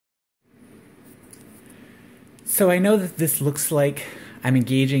So I know that this looks like I'm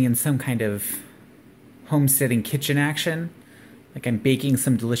engaging in some kind of homesteading kitchen action, like I'm baking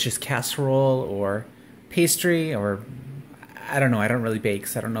some delicious casserole or pastry, or I don't know, I don't really bake,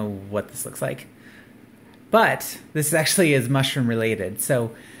 so I don't know what this looks like. But this actually is mushroom related.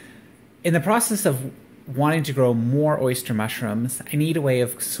 So in the process of wanting to grow more oyster mushrooms, I need a way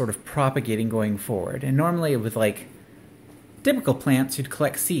of sort of propagating going forward. And normally with like typical plants, you'd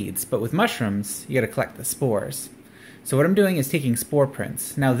collect seeds, but with mushrooms, you got to collect the spores. So what I'm doing is taking spore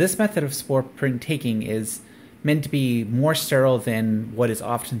prints. Now this method of spore print taking is meant to be more sterile than what is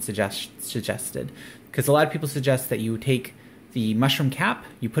often suggested. Because a lot of people suggest that you take the mushroom cap,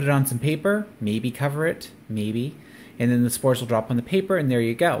 you put it on some paper, maybe cover it, maybe, and then the spores will drop on the paper and there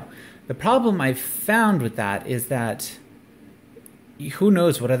you go. The problem I've found with that is that who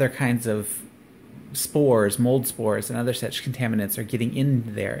knows what other kinds of spores, mold spores, and other such contaminants are getting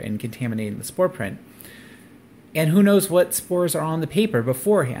in there and contaminating the spore print. And who knows what spores are on the paper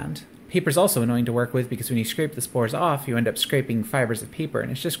beforehand. Paper's also annoying to work with because when you scrape the spores off, you end up scraping fibers of paper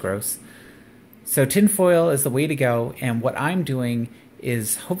and it's just gross. So tinfoil is the way to go, and what I'm doing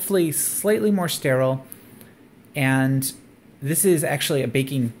is hopefully slightly more sterile. And this is actually a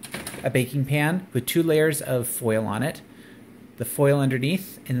baking pan with 2 layers of foil on it, the foil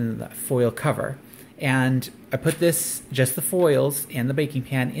underneath and the foil cover. And I put this, just the foils and the baking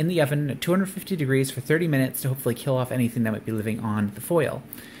pan, in the oven at 250 degrees for 30 minutes to hopefully kill off anything that might be living on the foil.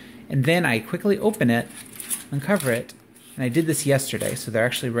 And then I quickly open it, uncover it, and I did this yesterday, so they're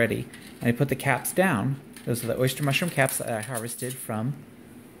actually ready. And I put the caps down. Those are the oyster mushroom caps that I harvested from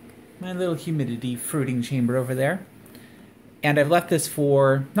my little humidity fruiting chamber over there. And I've left this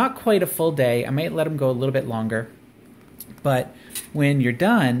for not quite a full day. I might let them go a little bit longer. But when you're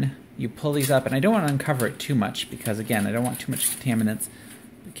done, you pull these up, and I don't want to uncover it too much because, again, I don't want too much contaminants.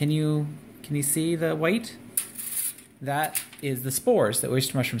 But can you see the white? That is the spores, the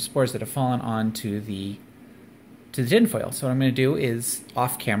oyster mushroom spores that have fallen onto the tinfoil. So what I'm going to do is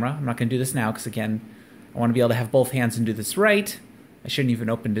off camera. I'm not going to do this now because, again, I want to be able to have both hands and do this right. I shouldn't even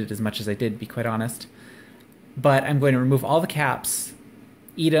opened it as much as I did, to be quite honest. But I'm going to remove all the caps,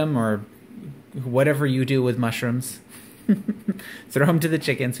 eat them, or whatever you do with mushrooms. Throw them to the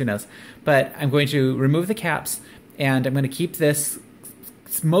chickens, who knows. But I'm going to remove the caps, and I'm going to keep this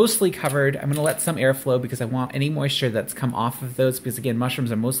mostly covered. I'm going to let some air flow because I want any moisture that's come off of those, because again, mushrooms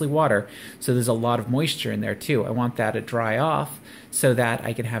are mostly water, so there's a lot of moisture in there too. I want that to dry off so that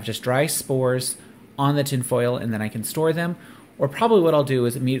I can have just dry spores on the tinfoil, and then I can store them. Or probably what I'll do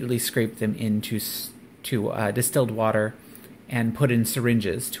is immediately scrape them into distilled water and put in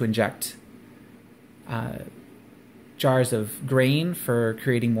syringes to inject jars of grain for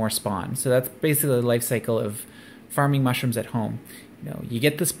creating more spawn. So that's basically the life cycle of farming mushrooms at home. You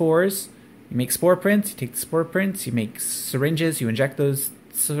get the spores, you make spore prints, you take the spore prints, you make syringes, you inject those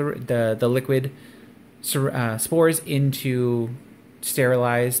the liquid spores into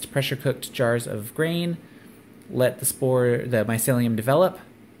sterilized, pressure-cooked jars of grain, let the mycelium develop,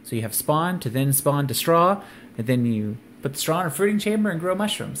 so you have spawn to then spawn to straw, and then you put the straw in a fruiting chamber and grow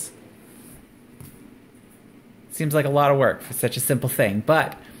mushrooms. Seems like a lot of work for such a simple thing,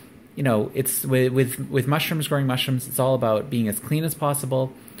 but it's with mushrooms, growing mushrooms, it's all about being as clean as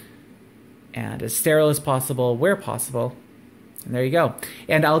possible and as sterile as possible, where possible. And there you go.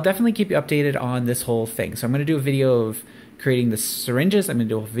 And I'll definitely keep you updated on this whole thing. So I'm going to do a video of creating the syringes. I'm going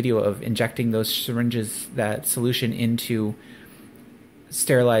to do a video of injecting those syringes, that solution, into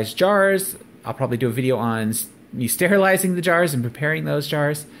sterilized jars. I'll probably do a video on me sterilizing the jars and preparing those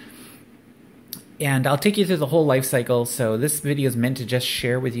jars. And I'll take you through the whole life cycle. So this video is meant to just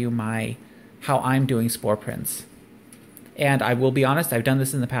share with you how I'm doing spore prints. And I will be honest, I've done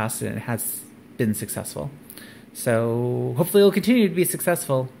this in the past and it has been successful. So hopefully it'll continue to be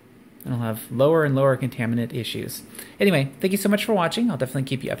successful and I'll have lower and lower contaminant issues. Anyway, thank you so much for watching. I'll definitely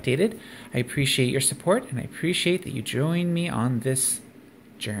keep you updated. I appreciate your support and I appreciate that you join me on this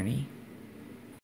journey.